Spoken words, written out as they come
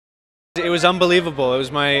It was unbelievable. It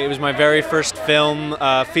was my very first film,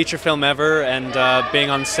 feature film ever, and being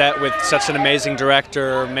on set with such an amazing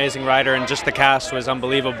director, amazing writer, and just the cast was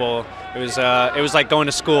unbelievable. It was like going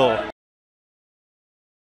to school.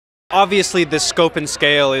 Obviously, the scope and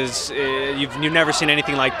scale is you've never seen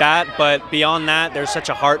anything like that. But beyond that, there's such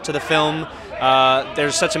a heart to the film.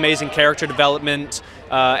 There's such amazing character development.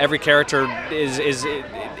 Every character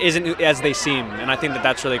isn't as they seem, and I think that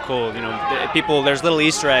that's really cool. You know, there's little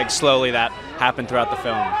Easter eggs slowly that happen throughout the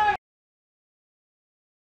film.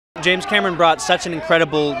 James Cameron brought such an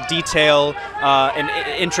incredible detail and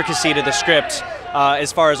intricacy to the script,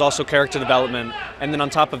 as far as also character development. And then on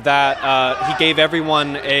top of that, he gave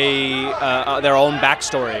everyone their own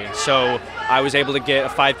backstory. So I was able to get a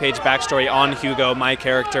 5-page backstory on Hugo, my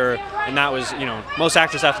character, and that was, you know, most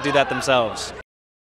actors have to do that themselves.